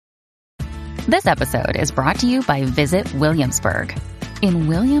This episode is brought to you by Visit Williamsburg. In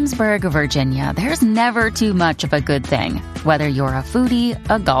Williamsburg, Virginia, there's never too much of a good thing. Whether you're a foodie,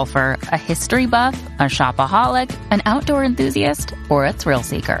 a golfer, a history buff, a shopaholic, an outdoor enthusiast, or a thrill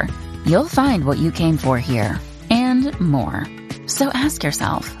seeker, you'll find what you came for here and more. So ask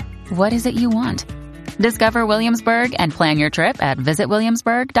yourself, what is it you want? Discover Williamsburg and plan your trip at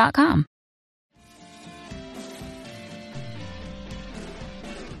visitwilliamsburg.com.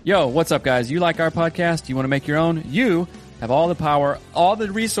 Yo, what's up, guys? You like our podcast? You want to make your own? You have all the power, all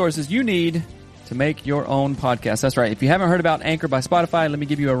the resources you need to make your own podcast. That's right. If you haven't heard about Anchor by Spotify, let me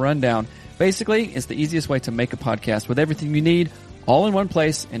give you a rundown. Basically, it's the easiest way to make a podcast with everything you need all in one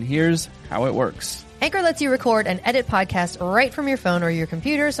place, and here's how it works. Anchor lets you record and edit podcasts right from your phone or your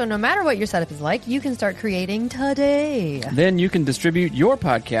computer, so no matter what your setup is like, you can start creating today. Then you can distribute your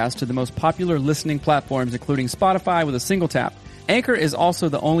podcast to the most popular listening platforms, including Spotify, with a single tap. Anchor is also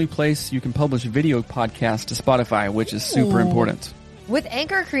the only place you can publish video podcasts to Spotify, which is super important. With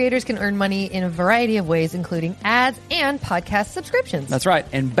Anchor, creators can earn money in a variety of ways, including ads and podcast subscriptions. That's right.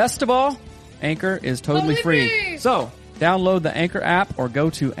 And best of all, Anchor is totally free. So download the Anchor app or go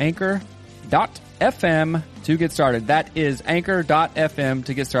to anchor.fm to get started. That is anchor.fm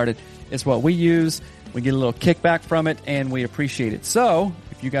to get started. It's what we use. We get a little kickback from it, and we appreciate it. So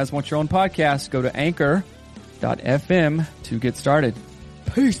if you guys want your own podcast, go to anchor.fm to get started.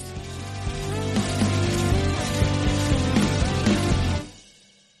 Peace.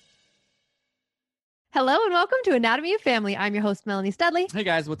 Hello and welcome to Anatomy of Family. I'm your host, Melanie Studley. Hey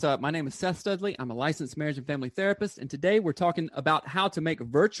guys, what's up? My name is Seth Studley. I'm a licensed marriage and family therapist, and today we're talking about how to make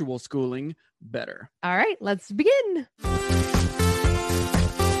virtual schooling better. All right, let's begin.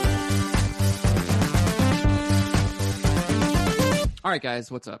 All right, guys,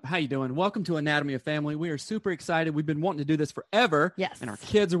 what's up? How you doing? Welcome to Anatomy of Family. We are super excited. We've been wanting to do this forever. Yes. And our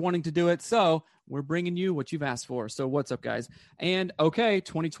kids are wanting to do it. So we're bringing you what you've asked for. So what's up, guys? And okay,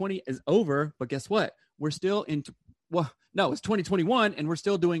 2020 is over, but guess what? We're still in, it's 2021 and we're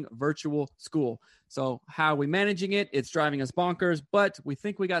still doing virtual school. So how are we managing it? It's driving us bonkers, but we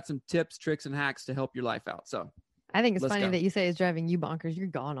think we got some tips, tricks, and hacks to help your life out. So I think it's funny that you say it's driving you bonkers. You're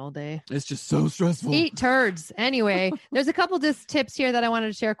gone all day. It's just so stressful. Eat turds. Anyway, there's a couple just tips here that I wanted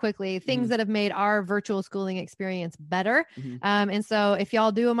to share quickly. Things that have made our virtual schooling experience better. And so if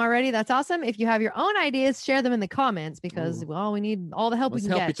y'all do them already, that's awesome. If you have your own ideas, share them in the comments because, we need all the help we can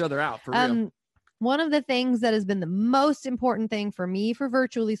get. Let's help each other out for real. One of the things that has been the most important thing for me for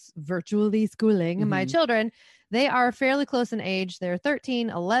virtually schooling my children, they are fairly close in age. They're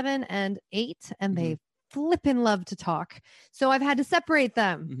 13, 11, and 8, and they flippin' love to talk. So I've had to separate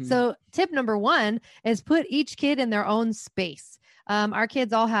them. So tip number 1 is put each kid in their own space. Our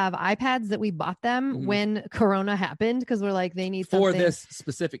kids all have iPads that we bought them when Corona happened because we're like, they need for something. This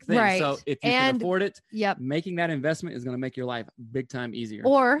specific thing. Right. So if you can afford it, making that investment is going to make your life big time easier.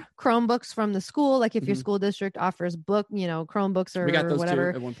 Or Chromebooks from the school. Like if your school district offers Chromebooks or we got those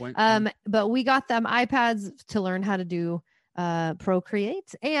whatever. too at one point. But we got them iPads to learn how to do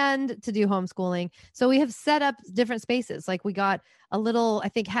Procreate and to do homeschooling. So we have set up different spaces. Like we got a little, I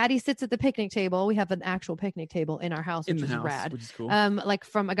think Hattie sits at the picnic table. We have an actual picnic table in our house, which is rad. Which is cool. I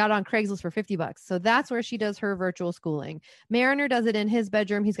got it on Craigslist for $50. So that's where she does her virtual schooling. Mariner does it in his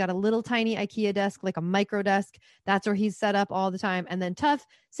bedroom. He's got a little tiny IKEA desk, like a micro desk. That's where he's set up all the time. And then Tough,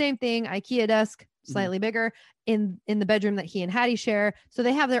 same thing, IKEA desk, slightly bigger in the bedroom that he and Hattie share. So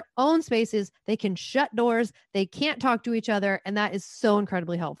they have their own spaces. They can shut doors. They can't talk to each other. And that is so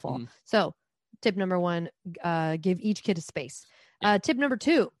incredibly helpful. So tip number 1, give each kid a space. Tip number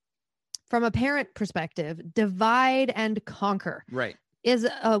 2, from a parent perspective, divide and conquer. Right. Is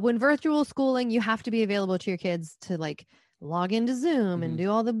when virtual schooling, you have to be available to your kids to log into Zoom and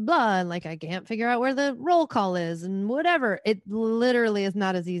do all the blah. And I can't figure out where the roll call is and whatever. It literally is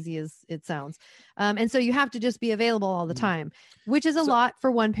not as easy as it sounds. And so you have to just be available all the time, which is a lot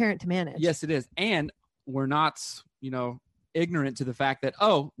for one parent to manage. Yes, it is. And we're not, ignorant to the fact that,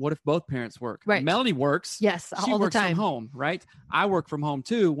 what if both parents work? Right. Melanie works. Yes, she all works the time. from home, right? I work from home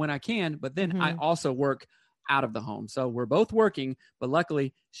too when I can, but then I also work out of the home. So we're both working, but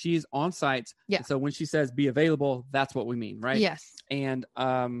luckily she's on site. Yeah. And so when she says be available, that's what we mean, right? Yes. And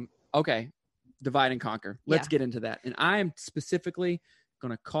okay, divide and conquer. Let's get into that. And I am specifically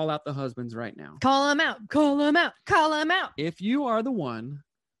going to call out the husbands right now. Call them out. Call them out. Call them out. If you are the one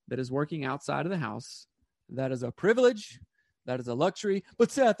that is working outside of the house, that is a privilege. That is a luxury.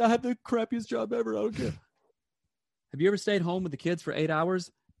 But Seth, I have the crappiest job ever. I don't care. Have you ever stayed home with the kids for 8 hours?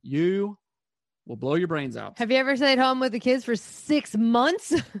 You will blow your brains out. Have you ever stayed home with the kids for 6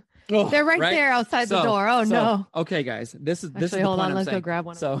 months? They're right there outside the door. No. Okay, guys, this is Actually, the hold point on. I'm Let's saying. go grab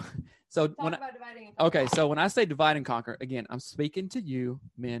one. So So Talk when about dividing and conquering. okay, so when I say divide and conquer, again, I'm speaking to you,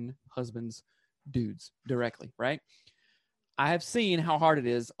 men, husbands, dudes, directly, right? I have seen how hard it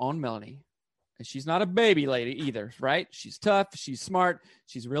is on Melanie. And she's not a baby lady either, right? She's tough, she's smart,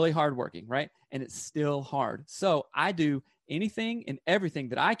 she's really hardworking, right? And it's still hard. So I do anything and everything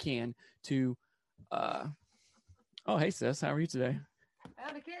that I can to oh, hey sis, how are you today? I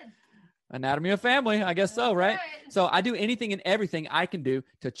have a kid. Anatomy of family, I guess so, right? Right. So I do anything and everything I can do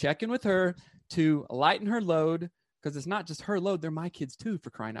to check in with her, to lighten her load, because it's not just her load; they're my kids too. For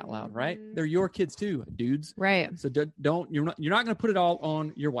crying out loud, right? Mhm. They're your kids too, dudes. Right. So don't you're not going to put it all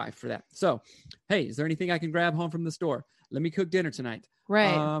on your wife for that. So, hey, is there anything I can grab home from the store? Let me cook dinner tonight.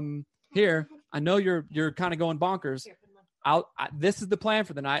 Right. Here, I know you're kind of going bonkers. This is the plan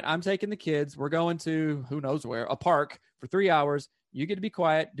for the night. I'm taking the kids. We're going to who knows where, a park for 3 hours. You get to be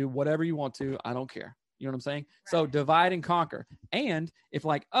quiet, do whatever you want to. I don't care. You know what I'm saying? Right. So divide and conquer. And if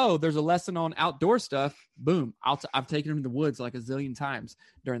like, oh, there's a lesson on outdoor stuff, boom, I've taken them in the woods like a zillion times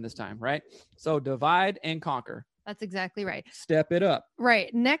during this time, right? So divide and conquer. That's exactly right. Step it up.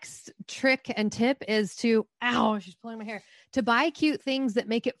 Right. Next trick and tip is to, ow, she's pulling my hair, to buy cute things that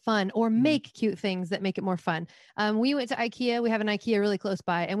make it fun or make cute things that make it more fun. We went to IKEA. We have an IKEA really close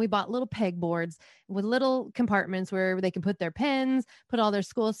by, and we bought little pegboards with little compartments where they can put their pens, put all their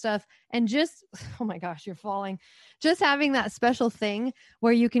school stuff, and just, oh my gosh, you're falling. Just having that special thing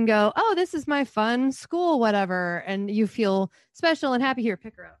where you can go, oh, this is my fun school, whatever. And you feel special and happy. Here,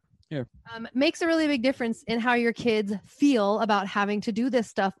 pick her up. Here. Makes a really big difference in how your kids feel about having to do this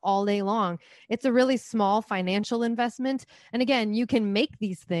stuff all day long. It's a really small financial investment. And again, you can make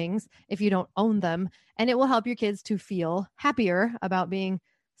these things if you don't own them, and it will help your kids to feel happier about being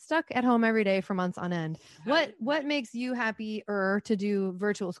stuck at home every day for months on end. What makes you happier to do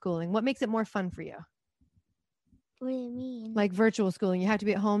virtual schooling? What makes it more fun for you? What do you mean? Like virtual schooling, you have to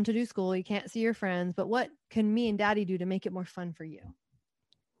be at home to do school. You can't see your friends, but what can me and daddy do to make it more fun for you?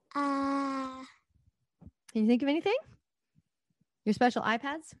 Can you think of anything? Your special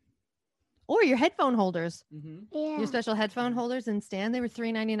iPads or your headphone holders? Yeah. Your special headphone holders and stand. They were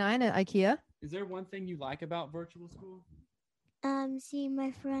 $3.99 at IKEA. Is there one thing you like about virtual school? Seeing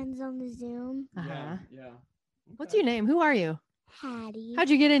my friends on the Zoom. Uh-huh. Yeah. What's your name? Who are you? Hattie. How'd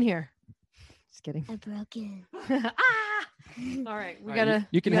you get in here? Just kidding. I broke in. All right. We All right, gotta.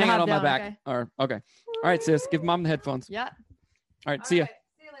 You can we gotta hang out hop on my down, back. okay? Or okay. All right, sis. Give mom the headphones. Yeah. All right. See ya. All right.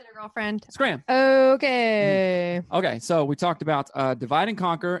 See you later, girlfriend. Scram. Okay. Okay, so we talked about divide and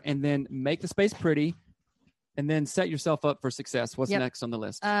conquer, and then make the space pretty, and then set yourself up for success. What's Yep. next on the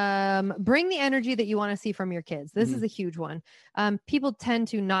list? Bring the energy that you want to see from your kids. This Mhm. is a huge one. People tend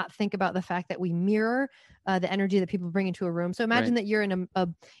to not think about the fact that we mirror the energy that people bring into a room. So imagine that you're in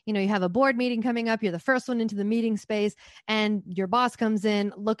you have a board meeting coming up. You're the first one into the meeting space, and your boss comes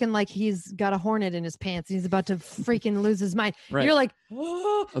in looking like he's got a hornet in his pants. He's about to freaking lose his mind. Right. You're like,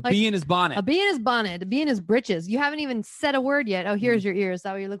 A bee in his bonnet. a bee in his bonnet, a bee in his britches. You haven't even said a word yet. Oh, here's your ears. Is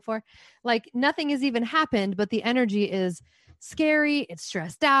that what you look for? Like nothing has even happened, but the energy is scary. It's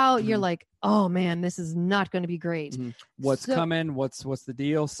stressed out. You're like, oh man, this is not going to be great. What's So- coming? What's the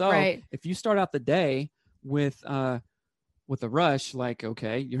deal? So Right. if you start out the day with a rush, like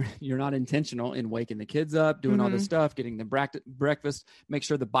okay, you're not intentional in waking the kids up, doing all this stuff, getting them breakfast, make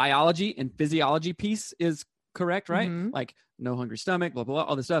sure the biology and physiology piece is correct, right? Mhm. Like no hungry stomach, blah blah blah,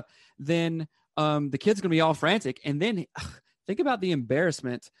 all this stuff. Then the kid's gonna be all frantic, and then think about the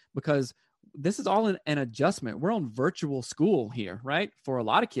embarrassment because this is all an adjustment. We're on virtual school here, right? For a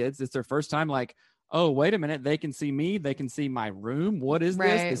lot of kids, it's their first time. Like, oh, wait a minute, they can see me, they can see my room. What is Right,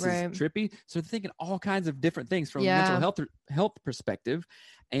 this? This right. is trippy. So they're thinking all kinds of different things from Yeah. a mental health perspective.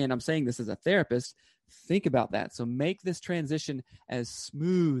 And I'm saying this as a therapist. Think about that. So make this transition as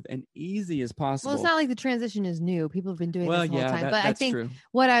smooth and easy as possible. Well, it's not like the transition is new. People have been doing this the whole time. But I that's think true.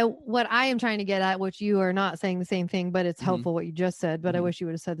 what I am trying to get at, which you are not saying the same thing, but it's helpful what you just said. But I wish you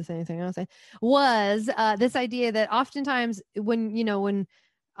would have said the same thing I was saying. Was this idea that oftentimes when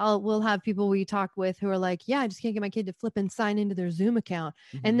we'll have people we talk with who are like, yeah, I just can't get my kid to flip and sign into their Zoom account,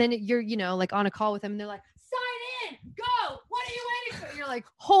 and then you're like on a call with them, and they're like, sign in, go. What are you waiting for? You're like,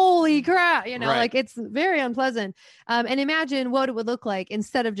 holy crap, Right. like it's very unpleasant. And imagine what it would look like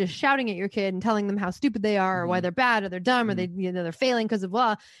instead of just shouting at your kid and telling them how stupid they are or why they're bad or they're dumb or they're failing because of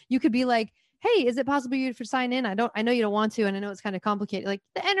blah. You could be like, hey, is it possible you to sign in? I know you don't want to, and I know it's kind of complicated. Like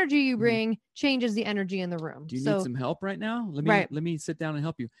the energy you bring changes the energy in the room. Do you need some help right now? Let me sit down and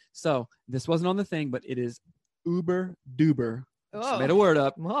help you. So this wasn't on the thing, but it is uber duper. Just made a word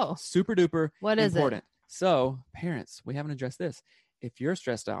up. Whoa. Super duper What is important. So parents, we haven't addressed this. If you're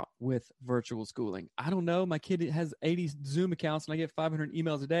stressed out with virtual schooling, I don't know, my kid has 80 Zoom accounts and I get 500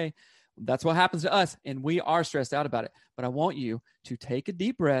 emails a day. That's what happens to us. And we are stressed out about it. But I want you to take a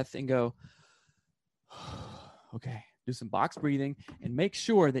deep breath and go, okay, do some box breathing and make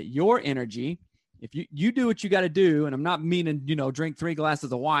sure that your energy, if you do what you got to do, and I'm not meaning, drink 3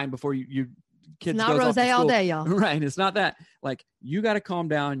 glasses of wine before you kids Not goes off to rosé all school. day, y'all. Right. It's not that. Like, you got to calm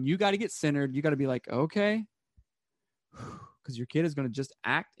down. You got to get centered. You got to be like, okay. Because your kid is going to just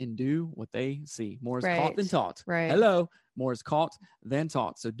act and do what they see. More is caught than taught. Right. Hello. More is caught than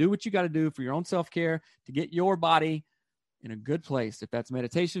taught. So do what you got to do for your own self-care to get your body in a good place. If that's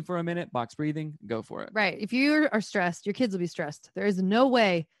meditation for a minute, box breathing, go for it. Right. If you are stressed, your kids will be stressed. There is no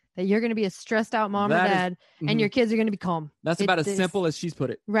way that you're going to be a stressed out mom or dad and your kids are going to be calm. That's about as simple as she's put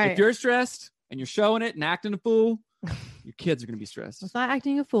it. Right. If you're stressed and you're showing it and acting a fool, your kids are going to be stressed. It's not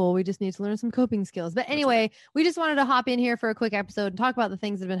acting a fool. We just need to learn some coping skills. But anyway, we just wanted to hop in here for a quick episode and talk about the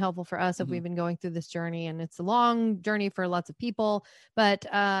things that have been helpful for us if we've been going through this journey. And it's a long journey for lots of people. But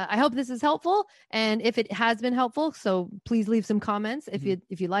I hope this is helpful. And if it has been helpful, so please leave some comments. If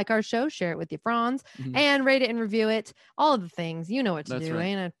you like our show, share it with your friends and rate it and review it. All of the things. You know what to do. Right.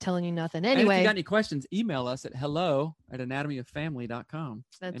 Ain't telling you nothing. Anyway. And if you got any questions, email us at hello@anatomyoffamily.com.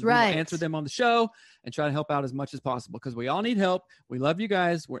 That's and right. We'll answer them on the show and try to help out as much as possible because we all need help. We love you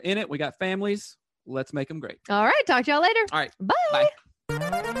guys. We're in it. We got families. Let's make them great. All right. Talk to y'all later. All right. Bye. Bye.